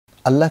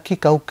আল্লাহ কি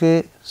কাউকে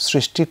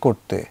সৃষ্টি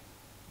করতে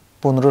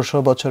 1500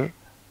 বছর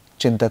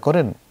চিন্তা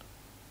করেন,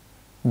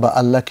 বা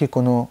আল্লাহ কি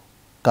কোনো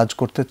কাজ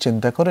করতে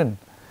চিন্তা করেন?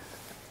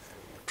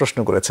 প্রশ্ন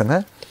করেছেন।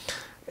 হ্যাঁ,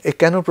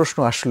 কেন প্রশ্ন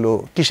আসলো,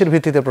 কিসের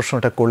ভিত্তিতে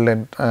প্রশ্নটা করলেন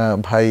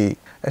ভাই,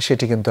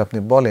 সেটি কিন্তু আপনি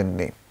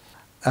বলেননি।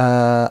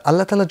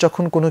 আল্লাহ তাআলা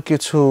যখন কোনো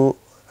কিছু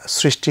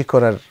সৃষ্টি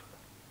করার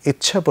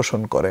ইচ্ছা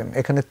পোষণ করেন,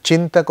 এখানে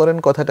চিন্তা করেন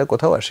কথাটা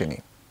কোথাও আসেনি।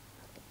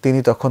 তিনি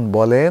তখন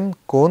বলেন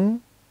কোন,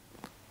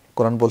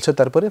 কোরআন বলছে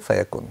তারপরে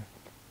ফায়াকুন,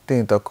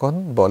 তিনি তখন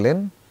বলেন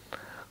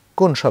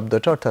কোন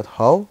শব্দটা, অর্থাৎ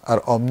হও, আর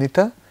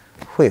অমনিতা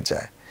হয়ে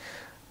যায়।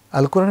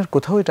 আল কোরআনের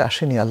কোথাও এটা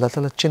আসেনি আল্লাহ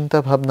তাআলা চিন্তা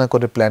ভাবনা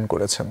করে প্ল্যান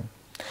করেছেন।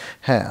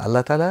 হ্যাঁ,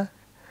 আল্লাহ তাআলা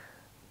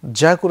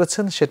যা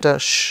করেছেন সেটা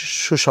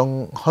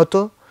সুসংহত,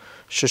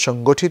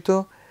 সুসংগঠিত,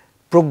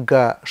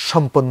 প্রজ্ঞা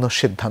সম্পন্ন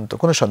সিদ্ধান্ত,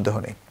 কোনো সন্দেহ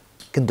নেই।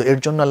 কিন্তু এর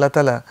জন্য আল্লাহ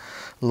তাআলা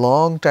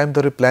লং টাইম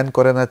ধরে প্ল্যান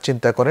করেন আর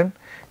চিন্তা করেন,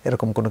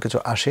 এরকম কোনো কিছু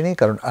আসেনি।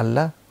 কারণ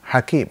আল্লাহ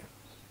হাকিম,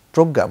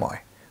 প্রজ্ঞাময়,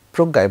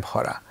 প্রজ্ঞায়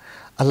ভরা।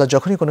 আল্লাহ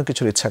যখনই কোনো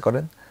কিছুর ইচ্ছা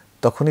করেন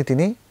তখনই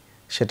তিনি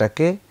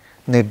সেটাকে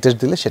নির্দেশ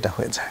দিলে সেটা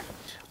হয়ে যায়।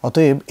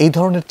 অতএব এই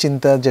ধরনের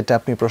চিন্তা যেটা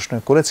আপনি প্রশ্ন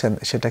করেছেন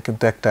সেটা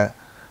কিন্তু একটা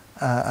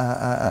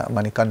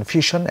মানে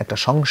কনফিউশন, একটা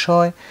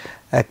সংশয়,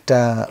 একটা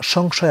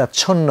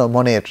সংশয়াচ্ছন্ন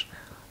মনের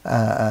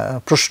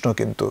প্রশ্ন।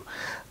 কিন্তু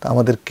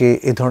আমাদেরকে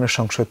এই ধরনের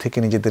সংশয় থেকে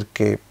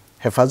নিজেদেরকে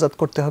হেফাজত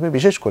করতে হবে।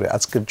 বিশেষ করে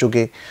আজকের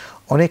যুগে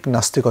অনেক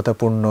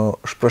নাস্তিকতাপূর্ণ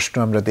প্রশ্ন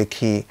আমরা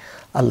দেখি,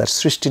 আল্লাহর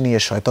সৃষ্টি নিয়ে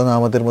শয়তান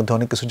আমাদের মধ্যে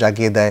অনেক কিছু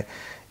জাগিয়ে দেয়।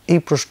 এই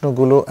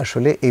প্রশ্নগুলো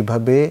আসলে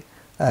এইভাবে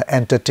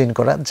এন্টারটেইন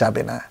করা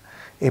যাবে না।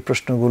 এই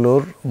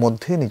প্রশ্নগুলোর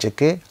মধ্যে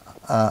নিজেকে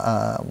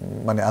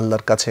মানে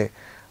আল্লাহর কাছে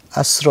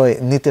আশ্রয়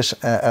নিতে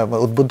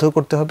উদ্বুদ্ধ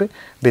করতে হবে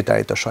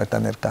বিতাড়িত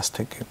শয়তানের কাছ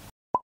থেকে।